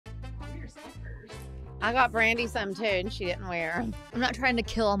I got Brandi some too, and she didn't wear them. I'm not trying to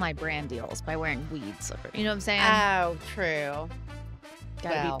kill all my brand deals by wearing weed slippers. You know what I'm saying? Oh, true.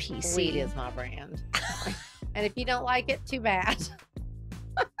 Gotta be PC. Weed is my brand. And if you don't like it, too bad.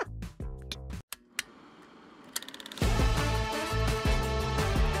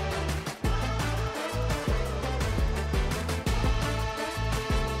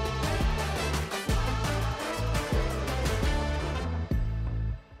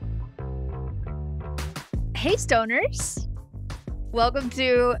 Hey, stoners. Welcome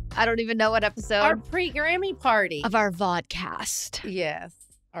to, I don't even know what episode. Our pre-Grammy party. Of our vodcast. Yes,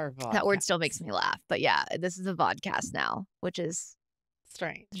 our vodcast. That word still makes me laugh. But yeah, this is a vodcast now, which is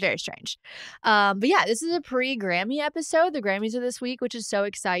strange. Very strange. But yeah, this is a pre-Grammy episode. The Grammys are this week, which is so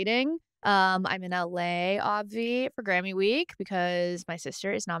exciting. I'm in LA, obvi, for Grammy week because my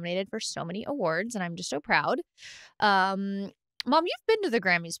sister is nominated for so many awards and I'm just so proud. Mom, you've been to the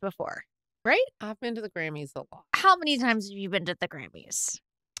Grammys before, right? I've been to the Grammys a lot. How many times have you been to the Grammys?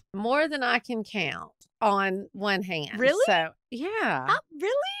 More than I can count on one hand. Really? So, yeah.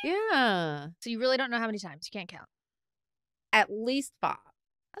 Really? Yeah. So you really don't know how many times? You can't count. At least 5.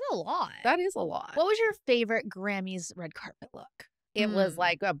 That's a lot. That is a lot. What was your favorite Grammys red carpet look? It was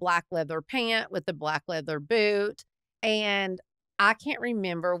like a black leather pant with a black leather boot. And I can't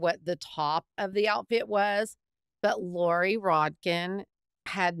remember what the top of the outfit was, but Lori Rodkin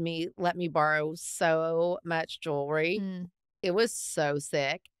had let me borrow so much jewelry. It was so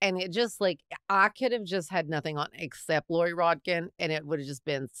sick. And it just I could have just had nothing on except Lori Rodkin and it would have just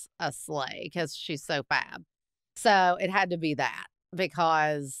been a sleigh because she's so fab. So it had to be that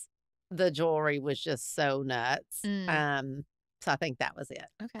because the jewelry was just so nuts. So I think that was it.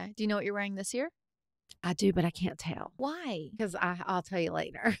 Okay. Do you know what you're wearing this year? I do, but I can't tell. Why? Because I'll tell you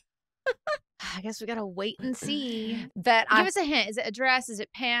later. I guess we gotta wait and see. Give us a hint. Is it a dress? Is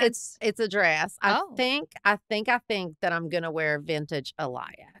it pants? It's a dress. I Oh. think that I'm gonna wear vintage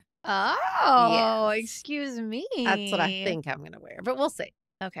Alaya. Oh, Yes. excuse me. That's what I think I'm gonna wear, but we'll see.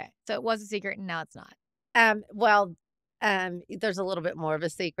 Okay. So it was a secret and now it's not. There's a little bit more of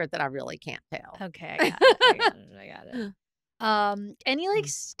a secret that I really can't tell. Okay, I got it. Any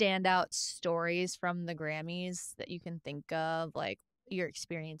standout stories from the Grammys that you can think of, like your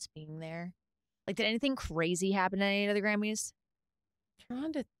experience being there? Like, did anything crazy happen at any of the Grammys?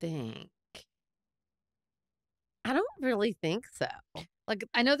 Trying to think. I don't really think so. Like,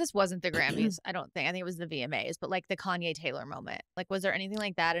 I know this wasn't the Grammys. I think it was the VMAs, but like the Kanye Taylor moment. Like, was there anything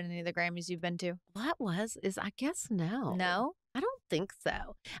like that in any of the Grammys you've been to? I guess no. No? I don't think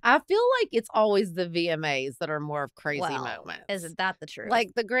so. I feel like it's always the VMAs that are more of crazy moments. Isn't that the truth?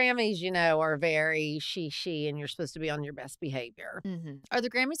 Like the Grammys, are very she, and you're supposed to be on your best behavior. Mm-hmm. Are the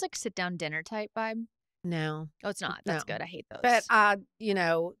Grammys like sit down dinner type vibe? No. Oh, it's not. That's good. I hate those. But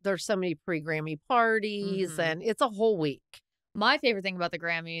there's so many pre-Grammy parties and it's a whole week. My favorite thing about the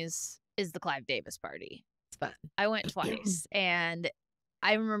Grammys is the Clive Davis party. It's fun. I went twice and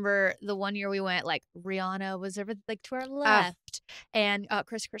I remember the one year we went, like Rihanna was over to our left and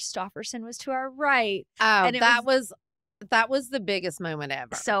Chris Christopherson was to our right. Oh, and that was the biggest moment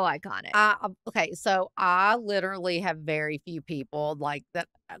ever. So iconic. Okay, so I literally have very few people like that,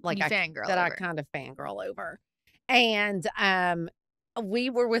 I kind of fangirl over, and we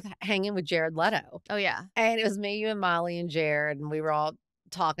were hanging with Jared Leto. Oh yeah, and it was me, you, and Miley and Jared, and we were all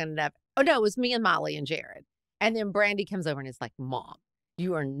talking it up. Oh no, it was me and Miley and Jared, and then Brandi comes over and is like, "Mom,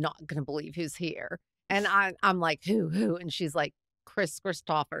 you are not gonna believe who's here," and I'm like, "Who?" And she's like, Chris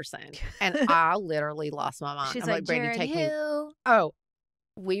Christopherson. And I literally lost my mind. She's I'm like, Brandi, Jared, take who? me. Oh,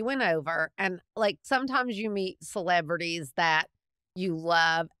 we went over and sometimes you meet celebrities that you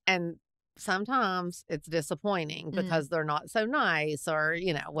love and sometimes it's disappointing because they're not so nice or,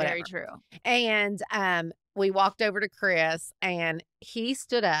 whatever. Very true. And we walked over to Chris and he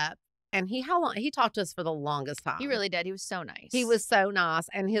stood up and he talked to us for the longest time. He really did. He was so nice. He was so nice.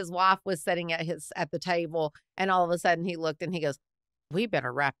 And his wife was sitting at the table and all of a sudden he looked and he goes, "We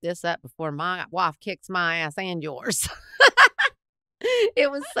better wrap this up before my wife kicks my ass and yours." It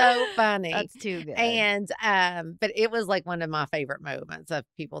was so funny. That's too good. And but it was like one of my favorite moments of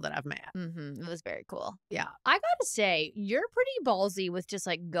people that I've met. It was very cool. Yeah. I gotta say, you're pretty ballsy with just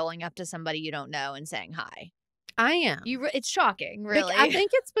going up to somebody you don't know and saying hi. I am. It's shocking, really. I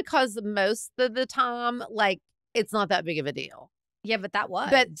think it's because most of the time, it's not that big of a deal. Yeah, but that was.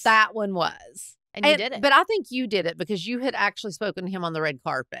 But that one was. And you did it. But I think you did it because you had actually spoken to him on the red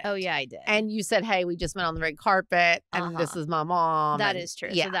carpet. Oh, yeah, I did. But I think you did it because you had actually spoken to him on the red carpet. Oh, yeah, I did. And you said, hey, we just met on the red carpet and this is my mom. That and, is true.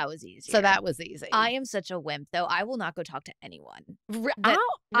 Yeah. So that was easier. So that was easy. I am such a wimp, though. I will not go talk to anyone.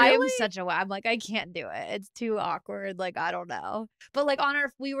 I am such a wimp. I'm like, I can't do it. It's too awkward. Like, I don't know. But like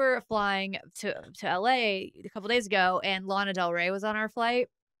we were flying to LA a couple days ago, and Lana Del Rey was on our flight,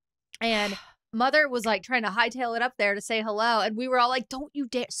 and Mother was like trying to hightail it up there to say hello, and we were all like, "Don't you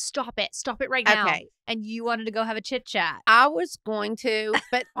dare! Stop it right now!" Okay. And you wanted to go have a chit chat. I was going to,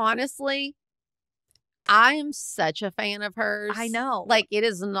 but honestly, I am such a fan of hers. I know. Like, it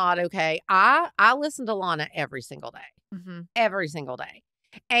is not okay. I listen to Lana every single day. Every single day.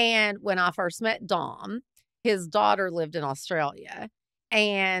 And when I first met Dom, his daughter lived in Australia,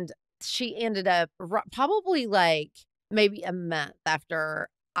 and she ended up probably like maybe a month after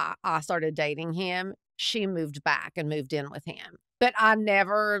I started dating him, she moved back and moved in with him. But I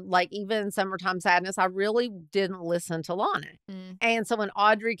never, like, even Summertime Sadness, I really didn't listen to Lana. And so when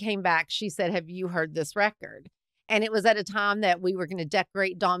Audrey came back, she said, have you heard this record? And it was at a time that we were going to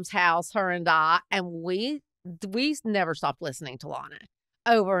decorate Dom's house, her and I, and we never stopped listening to Lana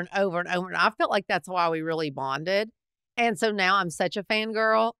over and over and over. And I felt like that's why we really bonded. And so now I'm such a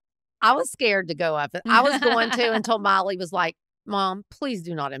fangirl. I was scared to go up. I was going to until Miley was like, Mom, please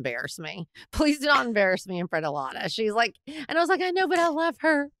do not embarrass me. Please do not embarrass me in front of Lana. She's like, and I was like, I know, but I love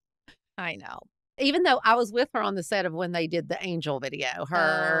her. I know. Even though I was with her on the set of when they did the Angel video,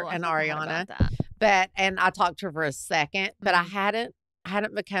 her and Ariana. And I talked to her for a second, but I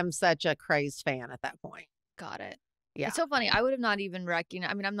hadn't become such a crazed fan at that point. Got it. Yeah. It's so funny. I would have not even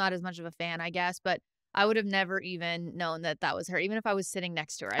recognized. I mean, I'm not as much of a fan, I guess, but I would have never even known that was her. Even if I was sitting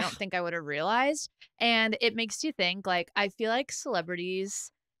next to her, I don't think I would have realized. And it makes you think, like, I feel like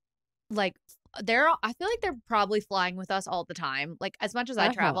celebrities, like, I feel like they're probably flying with us all the time. Like, as much as I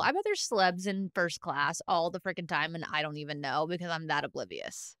travel, I bet there's celebs in first class all the freaking time, and I don't even know because I'm that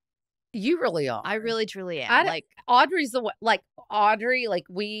oblivious. You really are. I really, truly am. Like, Audrey's the one. Like, Audrey, like,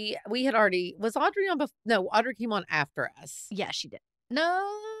 we had already, was Audrey on before? No, Audrey came on after us. Yeah, she did. No.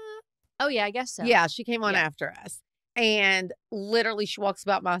 Oh, yeah, I guess so. Yeah, she came on after us. And literally, she walks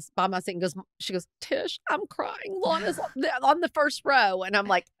by my seat and she goes, Tish, I'm crying. Lana's on the first row. And I'm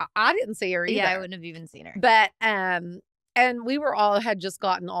like, I didn't see her either. Yeah, I wouldn't have even seen her. But, and we had just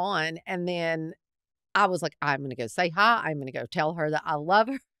gotten on. And then I was like, I'm going to go say hi. I'm going to go tell her that I love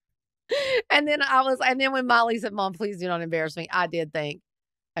her. And then when Miley said, Mom, please do not embarrass me, I did think,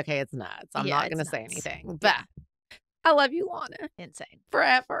 okay, it's nuts. I'm not going to say anything. But I love you, Lana. Insane.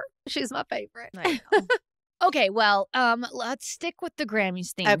 Forever. She's my favorite. I know. Okay, well, let's stick with the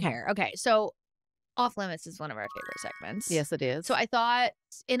Grammys theme here. Okay, so Off Limits is one of our favorite segments. Yes, it is. So I thought,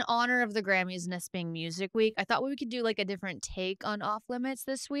 in honor of the Grammys and this being Music Week, I thought we could do like a different take on Off Limits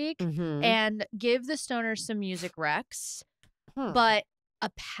this week and give the stoners some music recs, but a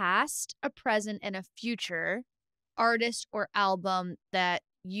past, a present, and a future artist or album that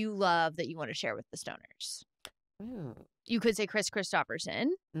you love that you want to share with the stoners. Ooh. You could say Chris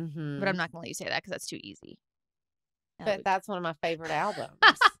Christopherson, but I'm not going to let you say that because that's too easy. But that's one of my favorite albums.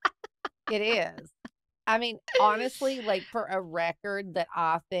 It is. I mean, honestly, like, for a record that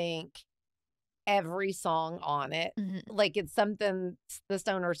I think every song on it, like, it's something the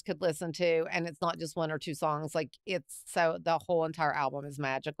stoners could listen to, and it's not just one or two songs. Like, the whole entire album is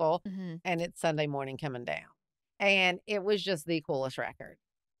magical, and it's Sunday Morning Coming Down. And it was just the coolest record.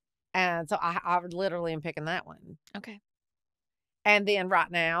 And so I literally am picking that one. Okay. And then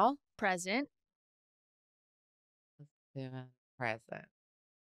right now, present. Present.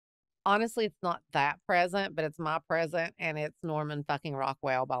 Honestly, it's not that present, but it's my present, and it's Norman fucking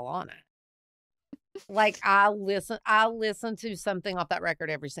Rockwell by Lana. Like, I listen to something off that record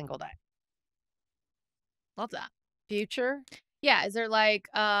every single day. Love that. Future? Yeah. Is there like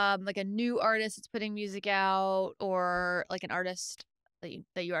a new artist that's putting music out, or like an artist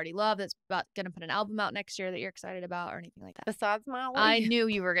that you already love that's about going to put an album out next year that you're excited about, or anything like that? Besides Miley? I knew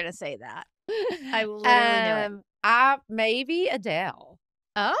you were going to say that. I literally knew it. Maybe Adele.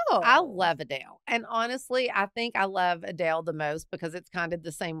 Oh. I love Adele. And honestly, I think I love Adele the most because it's kind of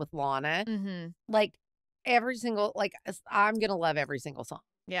the same with Lana. Like, every single, like, I'm going to love every single song.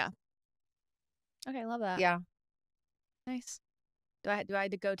 Yeah. Okay, love that. Yeah. Nice. Do I have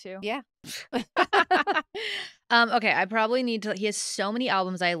to go too? Yeah. Okay, I probably need to. He has so many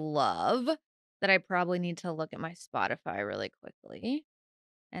albums I love that I probably need to look at my Spotify really quickly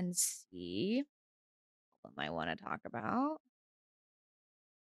and see what I want to talk about.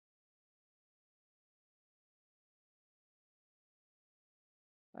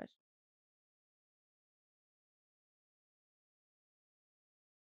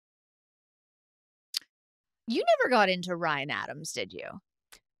 You never got into Ryan Adams, did you?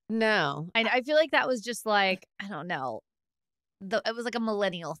 No. I feel like that was just like, I don't know. It was like a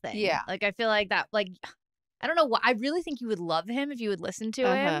millennial thing. Yeah. Like, I feel like that, like, I don't know what, I really think you would love him if you would listen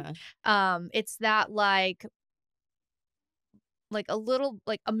to him. It's that like a little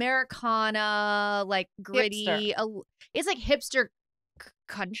like Americana, like gritty. It's like hipster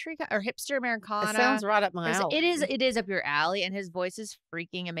country or hipster Americana. It sounds right up my alley. It is up your alley, and his voice is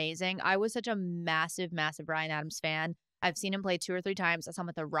freaking amazing. I was such a massive, massive Bryan Adams fan. I've seen him play 2 or 3 times. I saw him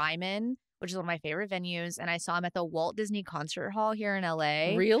at the Ryman, which is one of my favorite venues, and I saw him at the Walt Disney Concert Hall here in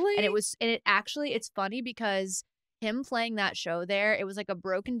LA. Really? And it's funny because him playing that show there, it was like a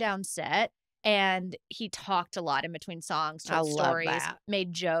broken down set, and he talked a lot in between songs, told stories,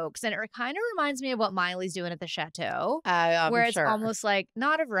 made jokes, and it kind of reminds me of what Miley's doing at the Chateau, where it's almost like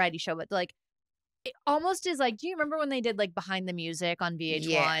not a variety show, but like it almost is like. Do you remember when they did like Behind the Music on VH1?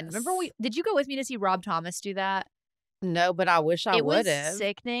 Yes. Remember did you go with me to see Rob Thomas do that? No, but I wish I would have. It was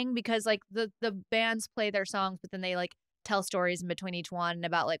sickening because like the bands play their songs, but then they like tell stories in between each one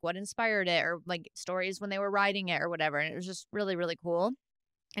about like what inspired it or like stories when they were writing it or whatever, and it was just really, really cool.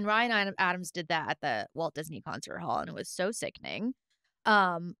 And Ryan Adams did that at the Walt Disney Concert Hall, and it was so sickening.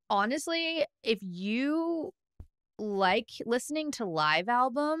 Honestly, if you like listening to live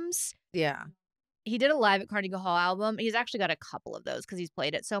albums, yeah, he did a Live at Carnegie Hall album. He's actually got a couple of those because he's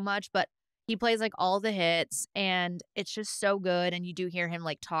played it so much, but he plays like all the hits, and it's just so good. And you do hear him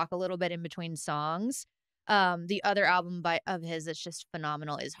like talk a little bit in between songs. The other album of his that's just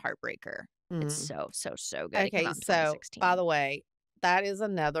phenomenal is Heartbreaker. It's so good. Okay, so by the way, that is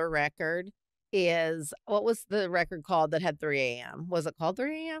another record. What was the record called that had 3 a.m.? Was it called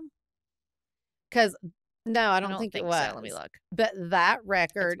 3 a.m.? Because no, I don't think it was. So. Let me look. But that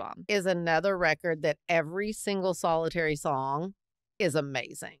record is another record that every single solitary song is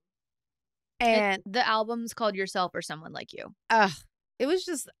amazing. And the album's called Yourself or Someone Like You.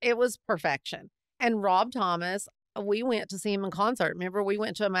 It was perfection. And Rob Thomas, we went to see him in concert. Remember, we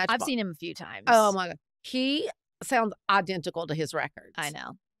went to a match. I've seen him a few times. Oh my God. He sounds identical to his records. I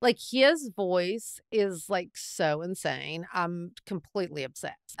know. Like his voice is like so insane. I'm completely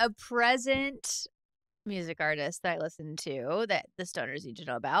obsessed. A present music artist that I listen to that the stoners need to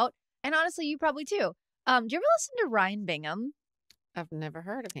know about. And honestly, you probably too. Do you ever listen to Ryan Bingham? I've never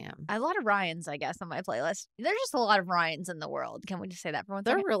heard of him. A lot of Ryans, I guess, on my playlist. There's just a lot of Ryans in the world. Can we just say that for one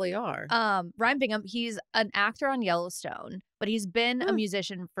second? There really are. Ryan Bingham, he's an actor on Yellowstone, but he's been a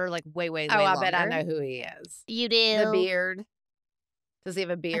musician for like way longer. I bet I know who he is. You do? The beard. Does he have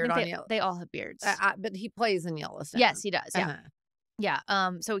a beard on Yellowstone? They all have beards. But he plays in Yellowstone. Yes, he does. Yeah.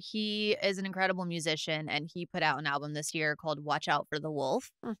 Yeah. So he is an incredible musician, and he put out an album this year called Watch Out for the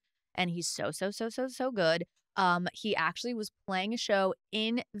Wolf. And he's so good. He actually was playing a show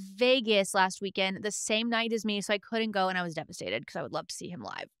in Vegas last weekend, the same night as me, so I couldn't go, and I was devastated because I would love to see him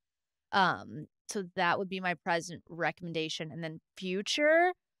live. So that would be my present recommendation. And then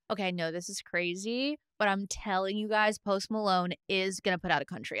future, okay, I know this is crazy, but I'm telling you guys, Post Malone is gonna put out a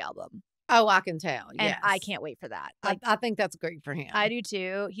country album. Oh, I can tell. And yes. I can't wait for that. Like, I think that's great for him. I do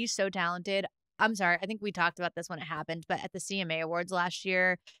too. He's so talented. I'm sorry. I think we talked about this when it happened, but at the CMA Awards last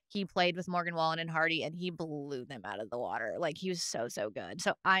year, he played with Morgan Wallen and Hardy, and he blew them out of the water. Like, he was so good.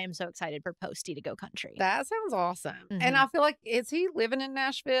 So I am so excited for Posty to go country. That sounds awesome. And I feel like, is he living in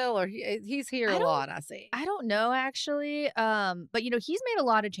Nashville, or he's here a lot, I see? I don't know, actually. But, you know, he's made a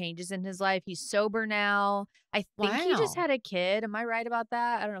lot of changes in his life. He's sober now. I think he just had a kid. Am I right about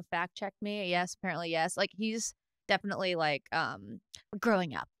that? I don't know. Fact check me. Yes, apparently yes. Like, he's definitely, like,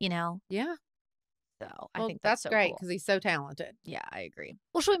 growing up, you know? Yeah. So I think that's so great cool. because he's so talented. Yeah, I agree.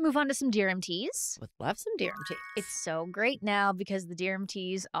 Well, should we move on to some Dear MTs? Would love some Dear MTs. It's so great now because the Dear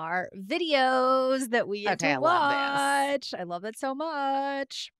MTs are videos that we get to watch. I love that so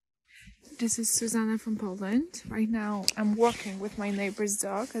much. This is Susanna from Poland. Right now I'm working with my neighbor's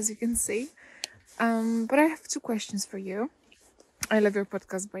dog, as you can see. But I have 2 questions for you. I love your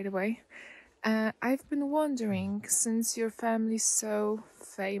podcast, by the way. I've been wondering, since your family's so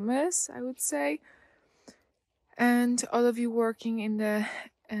famous, I would say, and all of you working in the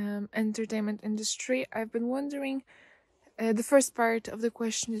entertainment industry, I've been wondering, the first part of the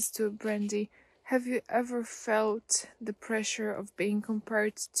question is to Brandi. Have you ever felt the pressure of being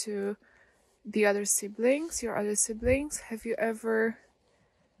compared to your other siblings? Have you ever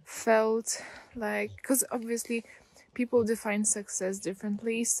felt like, because obviously people define success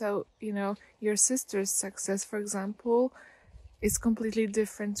differently, so, you know, your sister's success, for example, is completely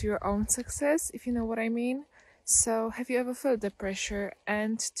different to your own success, if you know what I mean. So have you ever felt the pressure?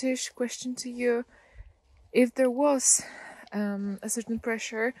 And Tish, question to you, if there was a certain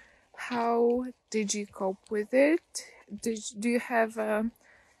pressure, How did you cope with it? Do you have a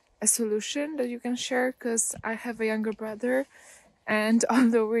solution that you can share? Because I have a younger brother, and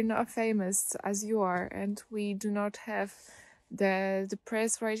although we're not famous as you are, and we do not have the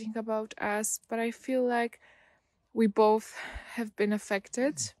press writing about us, but I feel like we both have been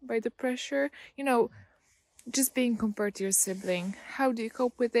affected by the pressure. You know, just being compared to your sibling. How do you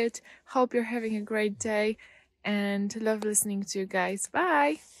cope with it? Hope you're having a great day, and love listening to you guys.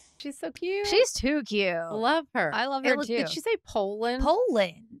 Bye. She's so cute. She's too cute. Love her. I love Hey, her look, too. Did she say Poland?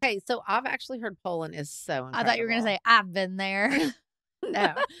 Poland. Okay, so I've actually heard Poland is so incredible. I thought you were going to say, I've been there.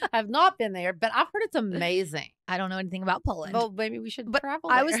 No, I've not been there, but I've heard it's amazing. I don't know anything about Poland. Well, maybe we should but travel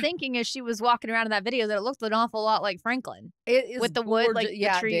I there. was thinking as she was walking around in that video that it looked an awful lot like Franklin. It is with the wood, like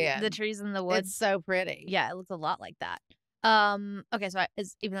gorgeous. the trees in the woods. It's so pretty. Yeah, it looked a lot like that. Okay, so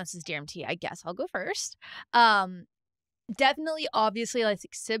even though this is Dear MT, I guess I'll go first. Definitely, obviously, like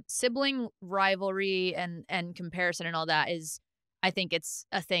sibling rivalry and comparison and all that is, I think it's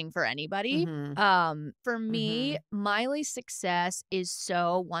a thing for anybody. For me, Miley's success is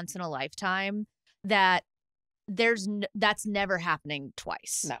so once in a lifetime that that's never happening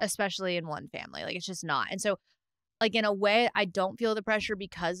twice, especially in one family. Like, it's just not. And so, like, in a way, I don't feel the pressure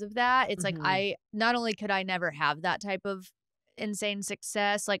because of that. It's like not only could I never have that type of insane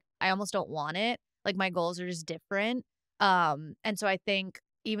success, like, I almost don't want it. Like, my goals are just different. And so I think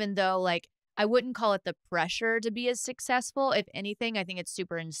even though, like, I wouldn't call it the pressure to be as successful. If anything, I think it's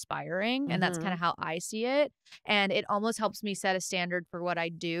super inspiring, and that's kind of how I see it. And it almost helps me set a standard for what I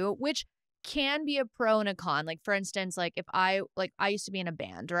do, which can be a pro and a con. Like, for instance, like, if I used to be in a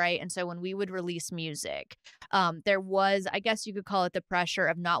band, right? And so when we would release music, there was, I guess you could call it the pressure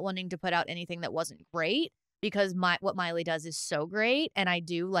of not wanting to put out anything that wasn't great, because what Miley does is so great. And I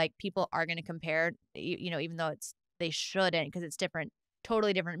do, like, people are going to compare, you know, even though they shouldn't, because it's different,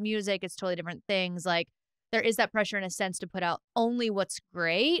 totally different music. It's totally different things. Like, there is that pressure in a sense to put out only what's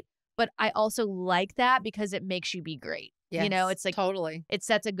great. But I also like that because it makes you be great. Yes, you know, it's like, totally. It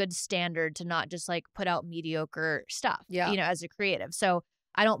sets a good standard to not just like put out mediocre stuff, you know, as a creative. So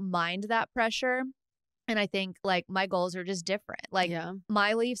I don't mind that pressure. And I think, like, my goals are just different. Like,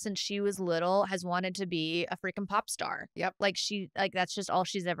 Miley, since she was little, has wanted to be a freaking pop star. Like, that's just all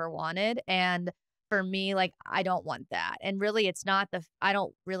she's ever wanted. And for me, like, I don't want that. And really, it's not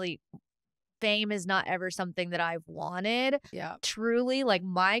fame is not ever something that I've wanted. Truly, like,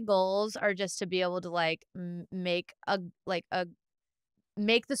 my goals are just to be able to, like, make the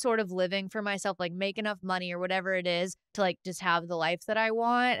sort of living for myself, like, make enough money or whatever it is to, like, just have the life that I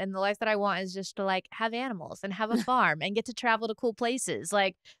want. And the life that I want is just to, like, have animals and have a farm and get to travel to cool places.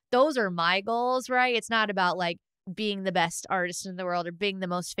 Like, those are my goals, right? It's not about, like, being the best artist in the world or being the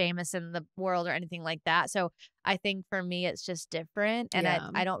most famous in the world or anything like that. So I think for me, it's just different. And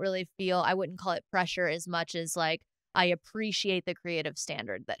I don't really feel, I wouldn't call it pressure as much as, like, I appreciate the creative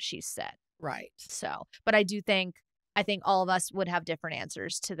standard that she's set. Right. So, but I think all of us would have different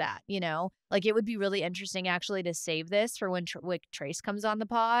answers to that, you know? Like, it would be really interesting actually to save this for when Trace comes on the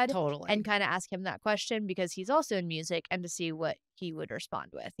pod. Totally. And kind of ask him that question, because he's also in music, and to see what he would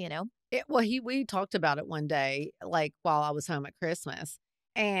respond with, you know? We talked about it one day, like, while I was home at Christmas,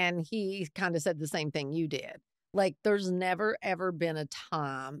 and he kind of said the same thing you did. Like, there's never, ever been a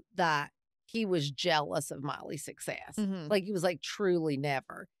time that he was jealous of Miley's success. Like, he was like, truly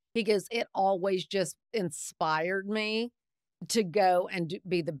never. He goes, it always just inspired me to go and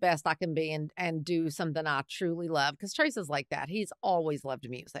be the best I can be and do something I truly love. Because Trace is like that. He's always loved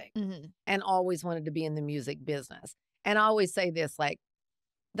music and always wanted to be in the music business. And I always say this, like,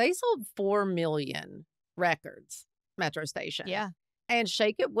 they sold 4 million records, Metro Station. And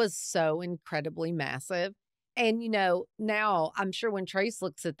Shake It was so incredibly massive. And, you know, now I'm sure when Trace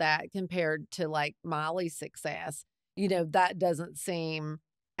looks at that compared to, like, Miley's success, you know, that doesn't seem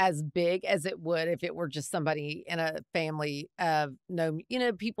as big as it would if it were just somebody in a family of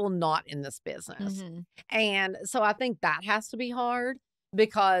people not in this business. And so I think that has to be hard,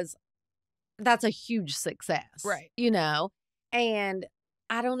 because that's a huge success. Right. You know, and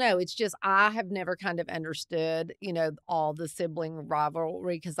I don't know. It's just, I have never kind of understood, you know, all the sibling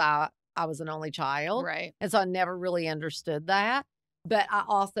rivalry, because I was an only child. Right. And so I never really understood that. But I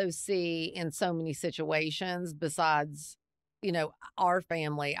also see in so many situations besides, you know, our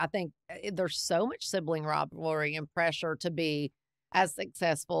family, I think there's so much sibling rivalry and pressure to be as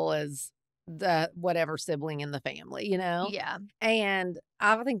successful as the whatever sibling in the family, you know? Yeah. And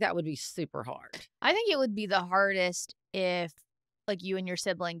I think that would be super hard. I think it would be the hardest if, like, you and your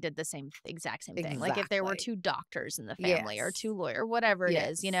sibling did the exact same thing. Like, if there were 2 doctors in the family or 2 lawyers, whatever it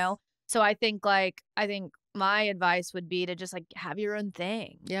is, you know? So I think my advice would be to just like have your own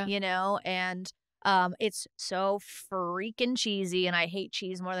thing. Yeah. You know, and it's so freaking cheesy, and I hate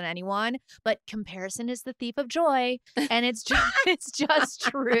cheese more than anyone, but comparison is the thief of joy. And it's just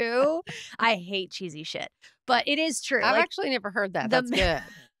true. I hate cheesy shit. But it is true. I've Like, actually never heard that. the That's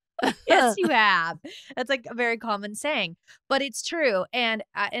good. yes, you have. That's like a very common saying, but it's true. And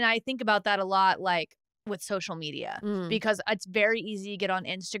I think about that a lot, like with social media, Mm. because it's very easy to get on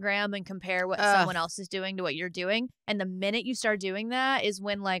Instagram and compare what Ugh. someone else is doing to what you're doing. And the minute you start doing that is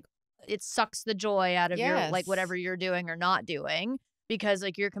when like it sucks the joy out of your like Yes. whatever you're doing or not doing, because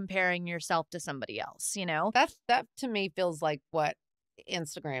like you're comparing yourself to somebody else, you know? That to me feels like what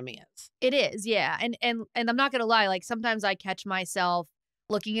Instagram is. It is, yeah. And I'm not gonna lie, like sometimes I catch myself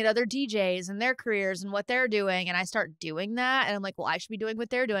looking at other DJs and their careers and what they're doing, and I start doing that, and I'm like, well, I should be doing what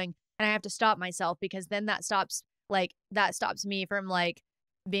they're doing, and I have to stop myself, because then that stops me from like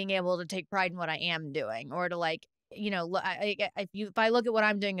being able to take pride in what I am doing, or to like, you know, if I look at what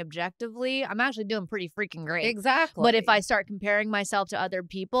I'm doing objectively, I'm actually doing pretty freaking great. Exactly. But if I start comparing myself to other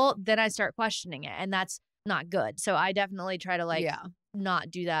people, then I start questioning it, and that's not good. So I definitely try to like not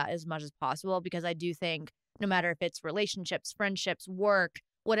do that as much as possible, because I do think no matter if it's relationships, friendships, work,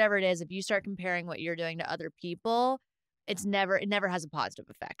 whatever it is, if you start comparing what you're doing to other people, it never has a positive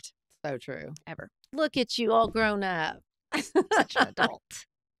effect. So true. Ever. Look at you all grown up. Such an adult.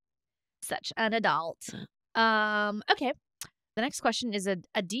 Such an adult. Okay. The next question is a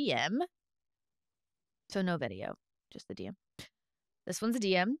DM. So no video, just the DM. This one's a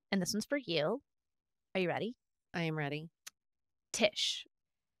DM, and this one's for you. Are you ready? I am ready. Tish,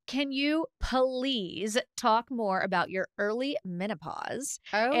 can you please talk more about your early menopause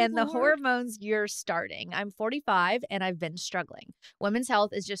and the hormones you're starting? I'm 45 and I've been struggling. Women's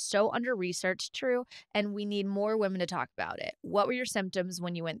health is just so under-researched, true, and we need more women to talk about it. What were your symptoms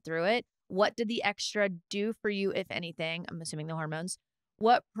when you went through it? What did the extra do for you, if anything? I'm assuming the hormones.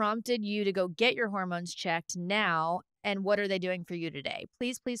 What prompted you to go get your hormones checked now? And what are they doing for you today?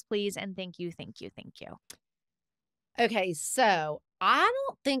 Please, please, please. And thank you, thank you, thank you. Okay, so I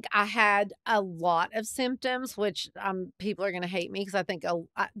don't think I had a lot of symptoms, which people are going to hate me because I think, no.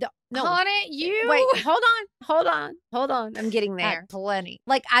 Honey, you. Wait, hold on. I'm getting there. Plenty.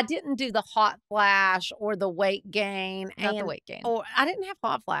 Like, I didn't do the hot flash or the weight gain. Not the weight gain. Or I didn't have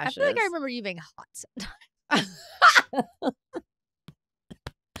hot flashes. I feel like I remember you being hot sometimes.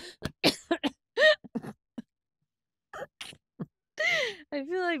 I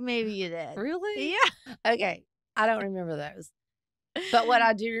feel like maybe you did. Really? Yeah. Okay. I don't remember those. But what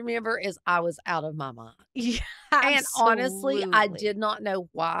I do remember is I was out of my mind. Yeah. And honestly, I absolutely. did not know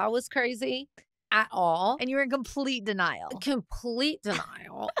why I was crazy at all. And you were in complete denial. Complete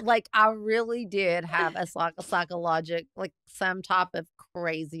denial. Like, I really did have a psychological, like some type of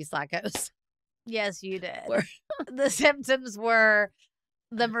crazy psychosis. Yes, you did. The symptoms were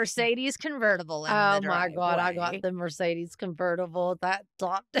the Mercedes convertible in the my God, I got driveway. the Mercedes convertible that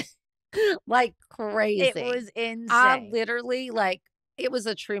stopped like crazy. It was insane. I literally, like, it was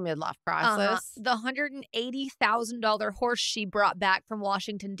a true midlife crisis. The $180,000 horse she brought back from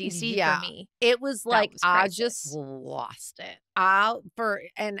Washington, D.C. Yeah. for me. It was like, was I crisis. just lost it.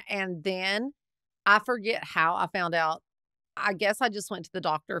 And then I forget how I found out. I guess I just went to the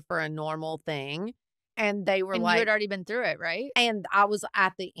doctor for a normal thing, and they were And like, you had already been through it, right? and I was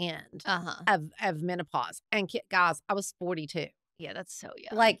at the end Uh-huh. of menopause. And guys, I was 42. Yeah, that's so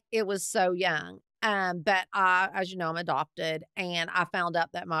young. Like, it was so young. But I, as you know, I'm adopted, and I found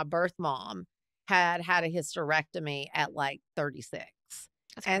out that my birth mom had a hysterectomy at like 36.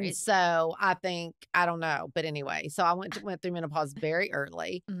 That's And crazy. so I think, I don't know, but anyway, so I went through menopause very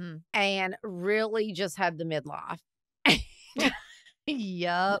early Mm-hmm. and really just had the midlife.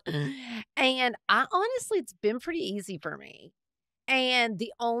 Yup. And I honestly, it's been pretty easy for me. And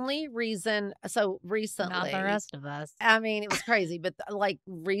the only reason, so recently, Not the rest of us. I mean, it was crazy, but like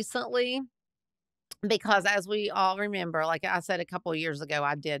recently, because as we all remember, like I said a couple of years ago,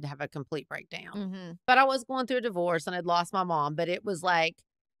 I did have a complete breakdown. Mm-hmm. But I was going through a divorce and I'd lost my mom, but it was like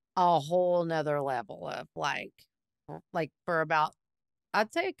a whole nother level of like for about,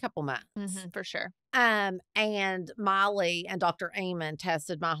 I'd say a couple months. Mm-hmm, for sure. And Miley and Dr. Amon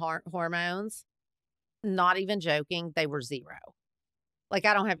tested my hormones. Not even joking, they were 0. Like,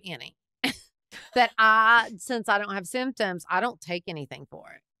 I don't have any. Since I don't have symptoms, I don't take anything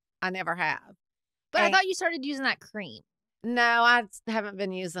for it. I never have. But I thought you started using that cream. No, I haven't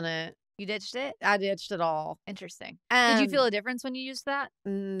been using it. You ditched it? I ditched it all. Interesting. Did you feel a difference when you used that?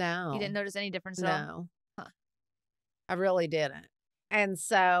 No. You didn't notice any difference at all? No. Huh. I really didn't. And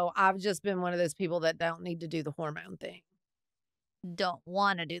so I've just been one of those people that don't need to do the hormone thing. don't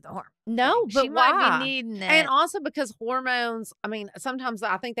want to do the hormone. No, thing. but she why? might be needing it. And also because hormones, I mean, sometimes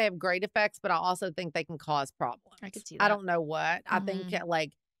I think they have great effects, but I also think they can cause problems. I could see that. I don't know what. I think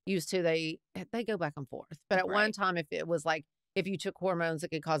like used to they go back and forth. But at one time, if it was like if you took hormones, it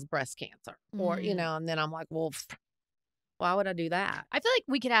could cause breast cancer, or you know. And then I'm like, well, why would I do that? I feel like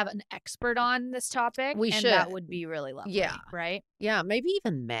we could have an expert on this topic. We should. That would be really lovely. Yeah. Right? Yeah. Maybe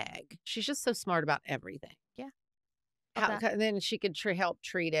even Meg. She's just so smart about everything. Yeah. Then she could help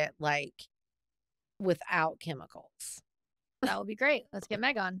treat it like without chemicals. That would be great. Let's get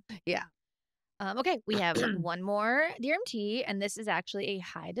Meg on. Yeah. Okay. We have one more Dear MT, and this is actually a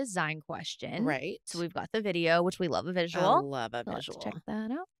high design question. Right. So we've got the video, which we love a visual. I love a So visual. let's check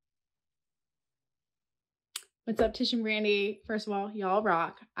that out. What's up, Tish and Brandi? First of all, y'all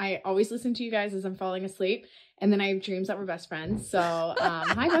rock. I always listen to you guys as I'm falling asleep, and then I have dreams that we're best friends. So,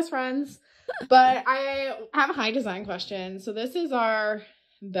 hi, best friends. But I have a high design question. So this is our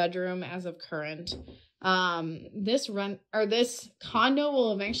bedroom as of current. This condo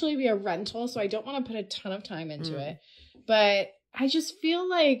will eventually be a rental, so I don't want to put a ton of time into it. But I just feel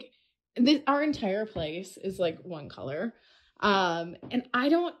like our entire place is like one color. And I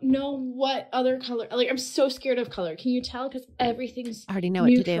don't know what other color, like I'm so scared of color. Can you tell? Because everything's I already know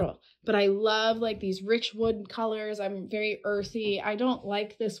neutral. what to do. But I love like these rich wood colors. I'm very earthy. I don't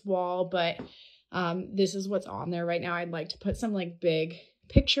like this wall, but this is what's on there right now. I'd like to put some like big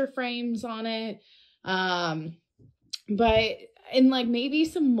picture frames on it. But and like maybe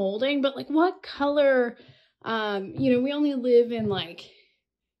some molding, but like what color? We only live in like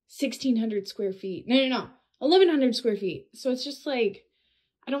 1,600 square feet. No. 1,100 square feet. So it's just like,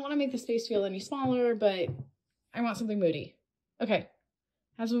 I don't want to make the space feel any smaller, but I want something moody. Okay.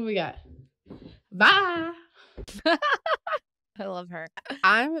 That's what we got. Bye. I love her.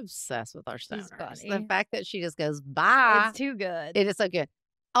 I'm obsessed with our She's stoners. funny. The fact that she just goes, bye. It's too good. It is so good.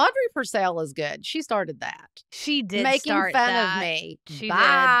 Audrey Purcell is good. She started that. She did Making start fun that. of me. She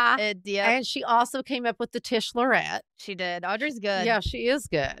Bye. did. Yeah, And she also came up with the Tish Lorette. she did. Audrey's good. Yeah, she is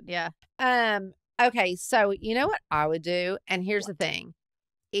good. Yeah. Okay, so you know what I would do? And here's the thing.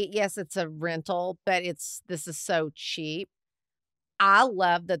 Yes, it's a rental, but this is so cheap. I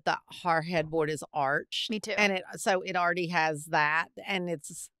love that our headboard is arched. Me too. And so it already has that.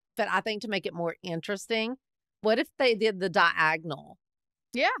 But I think to make it more interesting, what if they did the diagonal?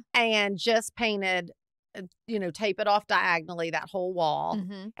 Yeah. And just painted, tape it off diagonally, that whole wall,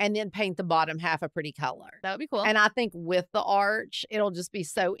 and then paint the bottom half a pretty color. That would be cool. And I think with the arch, it'll just be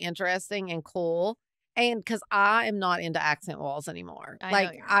so interesting and cool. And because I am not into accent walls anymore.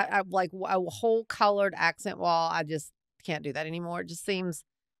 I like a whole colored accent wall. I just can't do that anymore. It just seems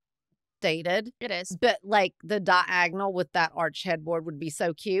dated. It is. But like the diagonal with that arch headboard would be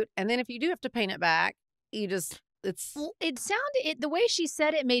so cute. And then if you do have to paint it back, Well, the way she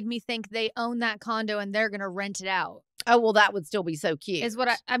said it made me think they own that condo and they're going to rent it out. Oh, well, that would still be so cute. Is what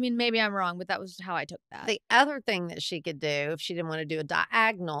I mean, maybe I'm wrong, but that was how I took that. The other thing that she could do if she didn't want to do a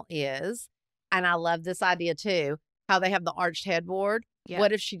diagonal is, and I love this idea too, how they have the arched headboard. Yeah.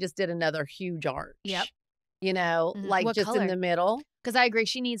 What if she just did another huge arch? Yep. Like What just color? in the middle. Because I agree,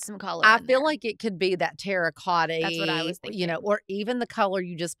 she needs some color. I in feel there. like it could be that terracotta. That's what I was thinking. Or even the color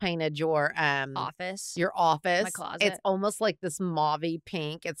you just painted your office. Your office. My closet. It's almost like this mauvey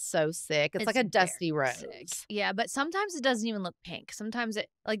pink. It's so sick. It's like a very dusty rose. sick. Yeah, but sometimes it doesn't even look pink. Sometimes it,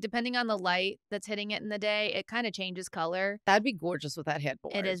 like, depending on the light that's hitting it in the day, it kind of changes color. That'd be gorgeous with that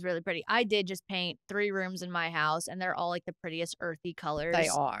headboard. It is really pretty. I did just paint 3 rooms in my house, and they're all like the prettiest earthy colors. They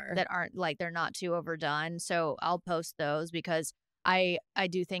are. That aren't like, they're not too overdone. So I'll post those because I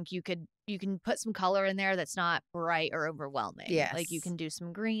do think you can put some color in there that's not bright or overwhelming. Yes. Like you can do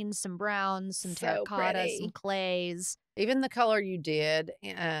some greens, some browns, some So terracotta, pretty. some clays. Even the color you did,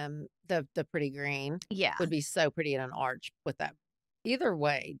 the pretty green, Yeah. would be so pretty in an arch with that. Either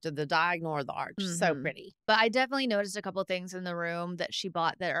way, to the diagonal or the arch, so Mhm. pretty. But I definitely noticed a couple things in the room that she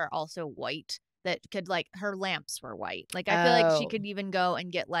bought that are also white that could, like, her lamps were white. Like I feel like she Oh. could even go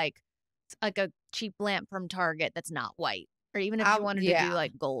and get like a cheap lamp from Target that's not white. Or even if you wanted to yeah. do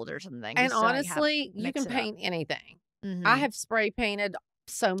like gold or something. And just so I have- honestly, you mix can it up. paint anything. Mhm. I have spray painted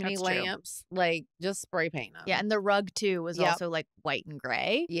so many That's true. lamps, like just spray paint them. Yeah, and the rug too was Yep. also like white and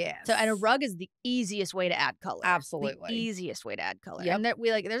gray. Yes. So, and a rug is the easiest way to add color. Absolutely. The easiest way to add color. Yep. And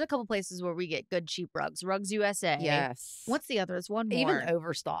there's a couple places where we get good cheap rugs. Rugs USA. Yes. What's the other? There's one more. Even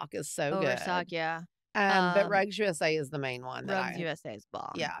Overstock is so Overstock, good. yeah. But Rugs USA is the main one. Rugs USA is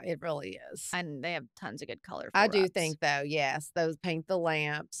bomb. Yeah, it really is. And they have tons of good color. I do think though, yes, those paint the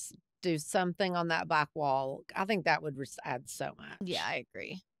lamps, do something on that back wall. I think that would add so much. Yeah, I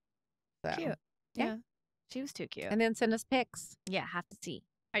agree. So, Cute. yeah. Yeah. She was too cute. And then send us pics. Yeah, have to see.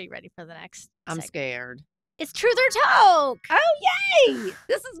 Are you ready for the next I'm segment? scared. It's Truth or Toke. Oh, yay!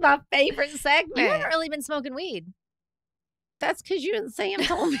 This is my favorite segment. You haven't really been smoking weed. That's because you and Sam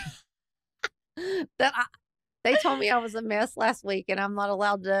told me they told me I was a mess last week and I'm not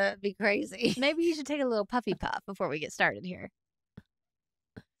allowed to be crazy. Maybe you should take a little puffy puff before we get started here.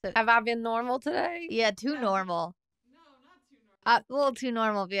 Have I been normal today? Yeah, too normal. No, not too normal. A little too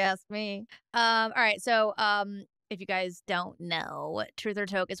normal, if you ask me. All right, so if you guys don't know, Truth or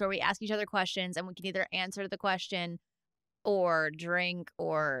Toke is where we ask each other questions and we can either answer the question or drink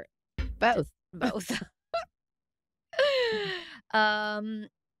or Both. both.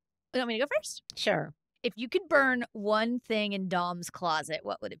 You want me to go first? Sure. If you could burn one thing in Dom's closet,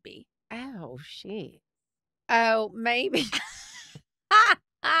 what would it be? Oh, shit. Oh, maybe.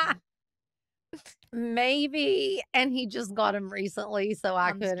 Maybe. And he just got him recently, so I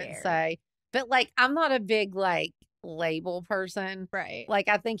I'm couldn't scared. say. But, like, I'm not a big, like, label person. Right. Like,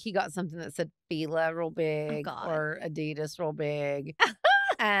 I think he got something that said Fila real big God. or Adidas real big.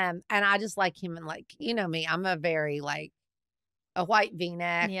 And I just like him and, like, you know me, I'm a very, like, a white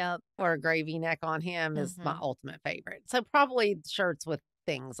V-neck Yep. or a gray V-neck on him is my ultimate favorite. So probably shirts with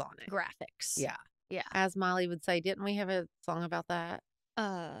things on it. Graphics. Yeah. Yeah. As Miley would say, didn't we have a song about that?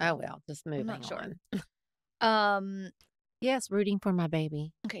 Oh, well, just moving not sure. on. Yes, rooting for my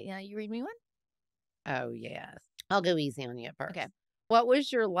baby. Okay, now you read me one? Oh, yes. I'll go easy on you at first. Okay. What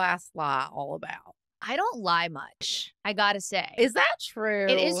was your last lie all about? I don't lie much, I gotta say. Is that true?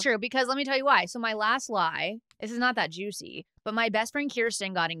 It is true because let me tell you why. So my last lie, this is not that juicy, but my best friend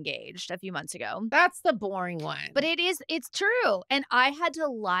Kirsten got engaged a few months ago. That's the boring one. But it's true. And I had to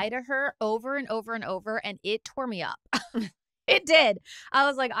lie to her over and over and over, and it tore me up. It did. I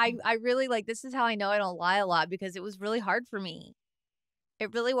was like, I really like, this is how I know I don't lie a lot because it was really hard for me.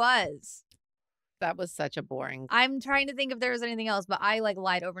 It really was. That was such a boring. I'm trying to think if there was anything else, but I like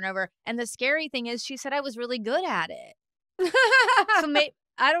lied over and over. And the scary thing is she said I was really good at it. So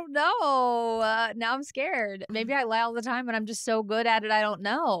I don't know. Now I'm scared. Maybe I lie all the time and I'm just so good at it. I don't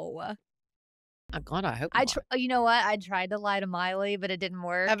know. Oh, God, I hope not. You know what? I tried to lie to Miley, but it didn't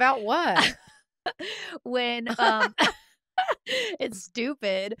work. About what? When it's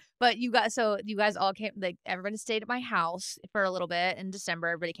stupid, but you guys all came, like everybody stayed at my house for a little bit in December.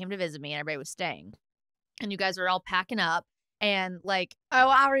 Everybody came to visit me and everybody was staying, and you guys were all packing up. And like, oh,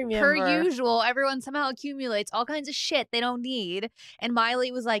 I remember. Per usual, everyone somehow accumulates all kinds of shit they don't need. And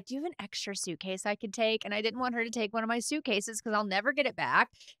Miley was like, do you have an extra suitcase I could take? And I didn't want her to take one of my suitcases because I'll never get it back.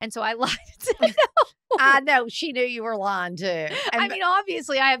 And so I lied to her. I know. She knew you were lying too. And I mean,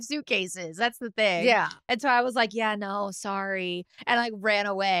 obviously I have suitcases. That's the thing. Yeah. And so I was like, yeah, no, sorry. And I ran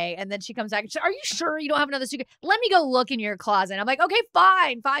away. And then she comes back and she's, are you sure you don't have another suitcase? Let me go look in your closet. I'm like, okay,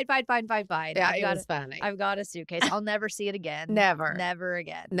 fine. Yeah, it was funny. I've got a suitcase. I'll never see it again. Never. Never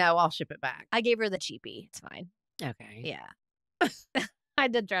again. No, I'll ship it back. I gave her the cheapie. It's fine. Okay. Yeah. I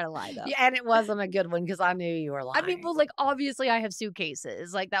did try to lie though. Yeah, and it wasn't a good one because I knew you were lying. I mean, well, like obviously I have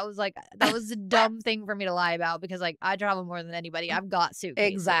suitcases. That was a dumb thing for me to lie about because like I travel more than anybody. I've got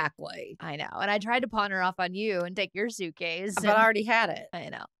suitcases. Exactly. I know. And I tried to pawn her off on you and take your suitcase. But I already had it. I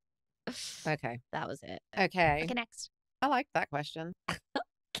know. Okay. That was it. Okay. Okay, next. I like that question.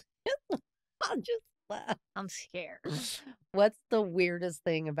 I'll just laugh. I'm scared. What's the weirdest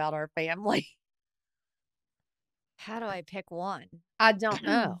thing about our family? How do I pick one? I don't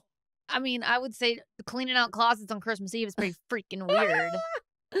know. I mean, I would say cleaning out closets on Christmas Eve is pretty freaking weird.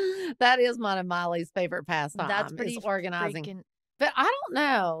 That is one of Miley's favorite pastimes. That's pretty is organizing. freaking... But I don't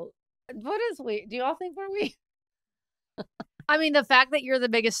know. What is weird? Do y'all think we're weird? I mean, the fact that you're the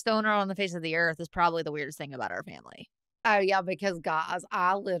biggest stoner on the face of the earth is probably the weirdest thing about our family. Oh, yeah, because guys,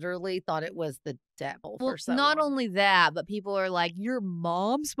 I literally thought it was the devil for so not long. only that, but people are like, your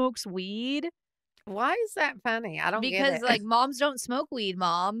mom smokes weed? Why is that funny? I don't get it. Because, like, moms don't smoke weed,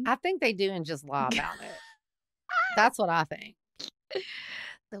 Mom. I think they do and just lie about it. That's what I think.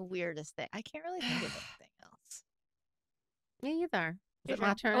 The weirdest thing. I can't really think of anything else. Me either. Is Your it my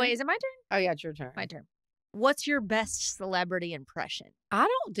turn. turn? Oh, wait, is it my turn? Oh, yeah, it's your turn. My turn. What's your best celebrity impression? I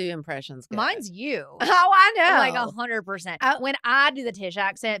don't do impressions good. Mine's you. Oh, I know. Like 100%. When I do the Tish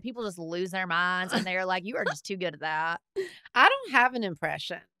accent, people just lose their minds and they're like, you are just too good at that. I don't have an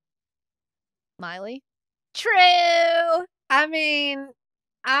impression. Miley? True. I mean,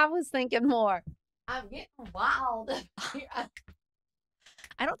 I was thinking more. I'm getting wild.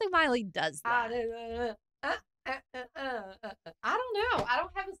 I don't think Miley does that. I don't know. I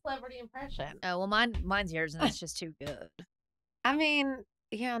don't have a celebrity impression. Oh, well, mine's yours, and it's just too good. I mean,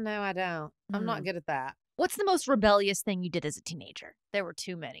 yeah, no, I don't. I'm not good at that. What's the most rebellious thing you did as a teenager? There were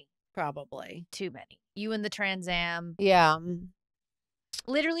too many. Probably. Too many. You and the Trans Am. Yeah.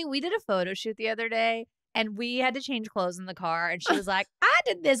 Literally, we did a photo shoot the other day and we had to change clothes in the car. And she was like, I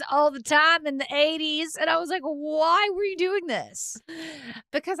did this all the time in the 80s. And I was like, why were you doing this?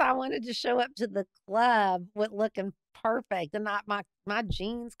 Because I wanted to show up to the club with looking perfect, and not my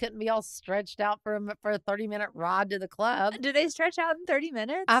jeans couldn't be all stretched out for a 30-minute ride to the club. Do they stretch out in 30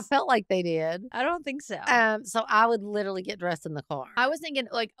 minutes? I felt like they did. I don't think so. So I would literally get dressed in the car. I was thinking,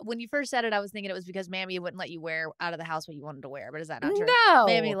 like, when you first said it, I was thinking it was because Mammy wouldn't let you wear out of the house what you wanted to wear. But is that not true? No.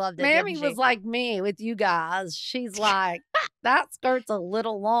 Mammy loved it. Mammy didn't she? was like me with you guys. She's like, that skirt's a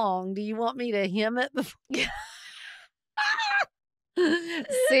little long. Do you want me to hem it before?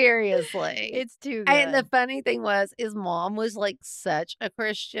 Seriously. It's too good. And the funny thing was, his mom was like such a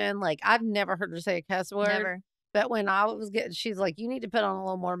Christian. Like, I've never heard her say a cuss word. Never. But when I was getting, she's like, you need to put on a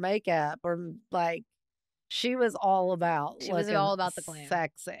little more makeup, or like, she was all about. She was all about the glam.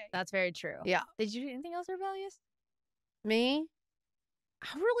 Sexy. That's very true. Yeah. Did you do anything else rebellious? Me?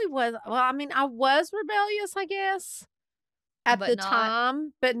 I really was. Well, I mean, I was rebellious, I guess, at But the not-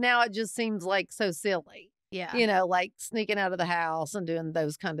 time. But now it just seems like so silly. Yeah. You know, like sneaking out of the house and doing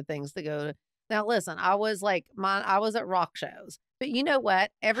those kind of things to go to. Now, listen, I was like, I was at rock shows. But you know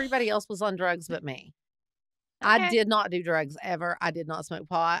what? Everybody else was on drugs but me. I Okay. did not do drugs ever. I did not smoke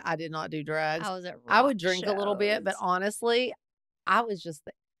pot. I did not do drugs. I would drink a little bit, but honestly, I was just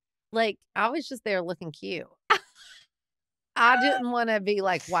I was just there looking cute. I didn't want to be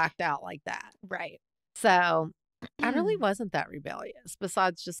like whacked out like that. Right. So I really wasn't that rebellious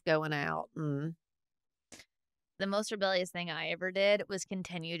besides just going out. And The most rebellious thing I ever did was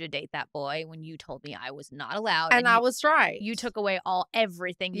continue to date that boy when you told me I was not allowed. I was right. You took away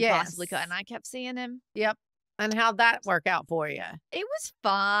everything you possibly could. Yes. And I kept seeing him. Yep. And how'd that work out for you? It was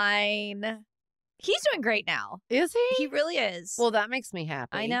fine. He's doing great now. Is he? He really is. Well, that makes me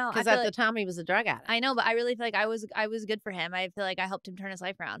happy. I know. I Because feel at the like- time he was a drug addict. I know, but I really feel like I was good for him. I feel like I helped him turn his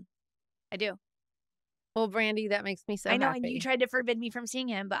life around. I do. Well, Brandi, that makes me so I know, happy. and you tried to forbid me from seeing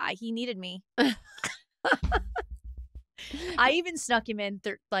him, but he needed me. I even snuck him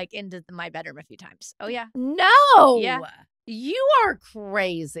into my bedroom a few times. Oh yeah, No. Yeah. You are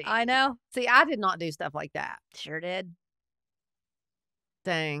crazy. I know. See, I did not do stuff like that. Sure did.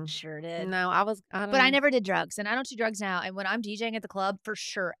 Dang. Sure did. No, I don't But I know. never did drugs, and I don't do drugs now. And when I'm DJing at the club, for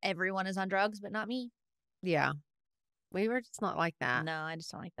sure, everyone is on drugs, but not me. Yeah. We were just not like that. No, I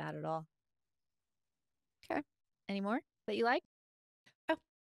just don't like that at all. Okay. Any more that you like?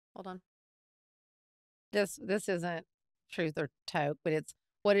 Hold on. This isn't truth or toke, but it's,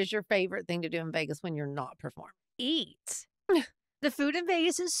 what is your favorite thing to do in Vegas when you're not performing? Eat. The food in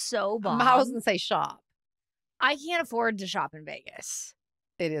Vegas is so bomb. I was going to say shop. I can't afford to shop in Vegas.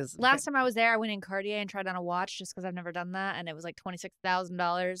 It is. Last time I was there, I went in Cartier and tried on a watch just because I've never done that, and it was like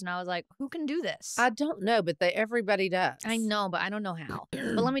 $26,000, and I was like, "Who can do this?" I don't know, but everybody does. I know, but I don't know how.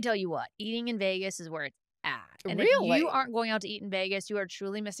 But let me tell you what, eating in Vegas is where it's at. And if Really? you aren't going out to eat in Vegas, you are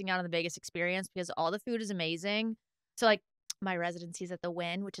truly missing out on the Vegas experience because all the food is amazing. So like my residency's at the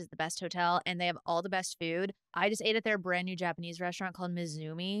Wynn, which is the best hotel, and they have all the best food. I just ate at their brand new Japanese restaurant called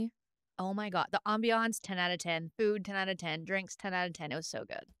Mizumi. Oh my God. The ambiance, 10 out of 10. Food, 10 out of 10. Drinks, 10 out of 10. It was so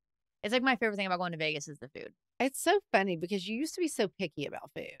good. It's like my favorite thing about going to Vegas is the food. It's so funny because you used to be so picky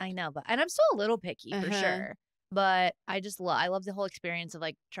about food. I know, and I'm still a little picky for Uh-huh. sure. But I just I love the whole experience of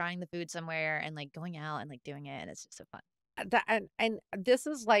like trying the food somewhere and like going out and like doing it. And it's just so fun. And this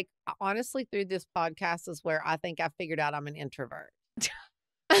is like, honestly, through this podcast is where I think I figured out I'm an introvert.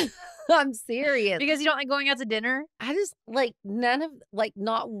 I'm serious. Because you don't like going out to dinner? I just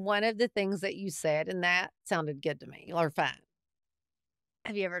not one of the things that you said in that sounded good to me or fun.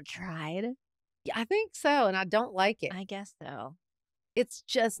 Have you ever tried? Yeah, I think so. And I don't like it. I guess so. It's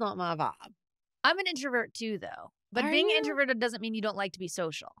just not my vibe. I'm an introvert too, though. But Are being you? introverted doesn't mean you don't like to be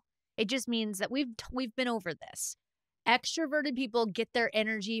social. It just means that we've been over this. Extroverted people get their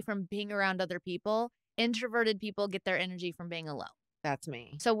energy from being around other people. Introverted people get their energy from being alone. That's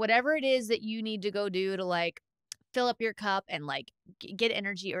me. So whatever it is that you need to go do to like fill up your cup and like get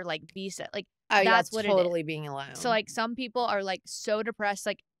energy or like be set, like Oh, that's yeah, what it is. totally being alone. So like some people are like so depressed,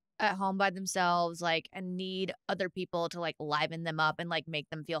 like at home by themselves, like and need other people to like liven them up and like make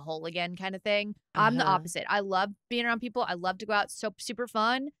them feel whole again, kind of thing. I'm the Uh-huh. opposite. I love being around people. I love to go out, so super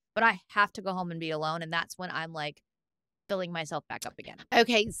fun, but I have to go home and be alone, and that's when I'm like filling myself back up again.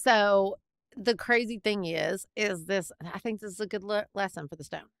 Okay, so the crazy thing is this, I think this is a good lesson for the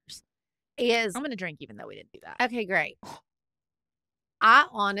stoners, is, I'm gonna drink even though we didn't do that. okay, great. I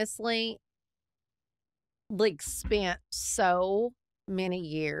honestly like spent so many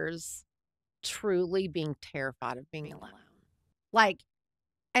years truly being terrified of being alone. Like,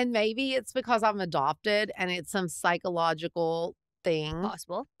 And maybe it's because I'm adopted and it's some psychological thing.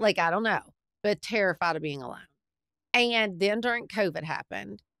 Possible. Like, I don't know, but terrified of being alone. And then during COVID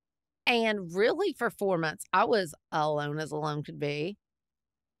happened. And really for 4 months, I was alone as alone could be.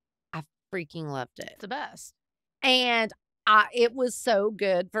 I freaking loved it. It's the best. And it was so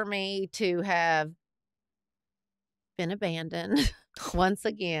good for me to have been abandoned once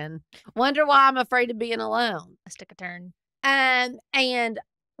again. Wonder why I'm afraid of being alone. Let's take a turn. And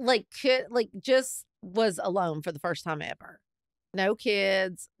just was alone for the first time ever. No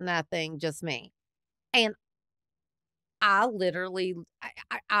kids, nothing, just me. And I literally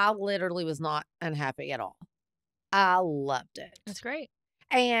was not unhappy at all. I loved it. That's great.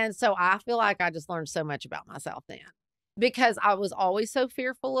 And so I feel like I just learned so much about myself then, because I was always so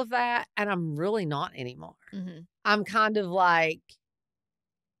fearful of that, and I'm really not anymore. Mm-hmm. I'm kind of like,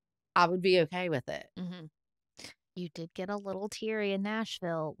 I would be okay with it. Mm-hmm. You did get a little teary in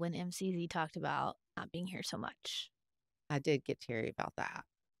Nashville when MCZ talked about not being here so much. I did get teary about that.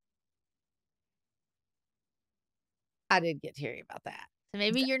 So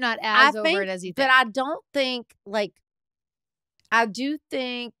maybe you're not as over it as you think. But I don't think, like, I do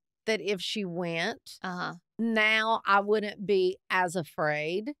think that if she went, now I wouldn't be as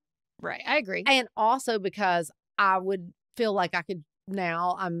afraid. Right. I agree. And also because I would feel like I could,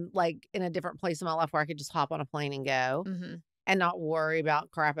 now I'm like in a different place in my life where I could just hop on a plane and go and not worry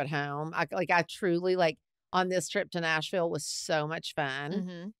about crap at home. I truly, like, on this trip to Nashville was so much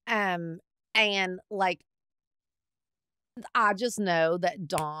fun. And like, I just know that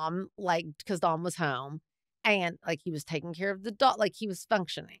Dom, like, because Dom was home and like he was taking care of the dog, like he was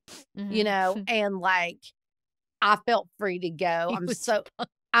functioning, you know, and like I felt free to go.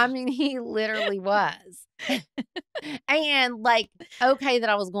 He literally was. And like, okay that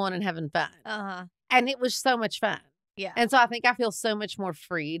I was going and having fun. And it was so much fun. Yeah. And so I think I feel so much more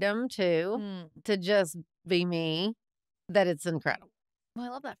freedom too, to just be me, that it's incredible. Well, I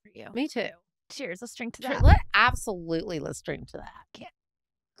love that for you. Me too. Cheers. Let's drink to that. Let's drink to that. Yeah.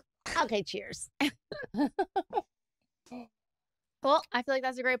 Okay, cheers. Well, I feel like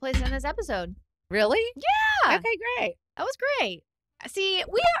that's a great place to end this episode. Really? Yeah. Okay, great. That was great. See,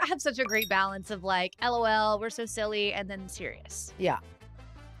 we have such a great balance of like, LOL, we're so silly, and then serious. Yeah.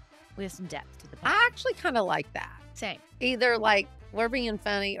 We have some depth to the podcast. I actually kind of like that. Same. Either like we're being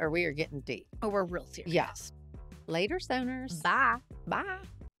funny or we are getting deep. Or we're real serious. Yes. Later, stoners. Bye. Bye.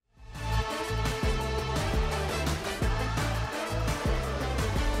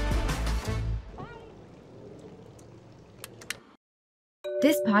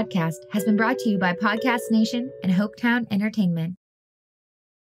 This podcast has been brought to you by Podcast Nation and Hopetown Entertainment.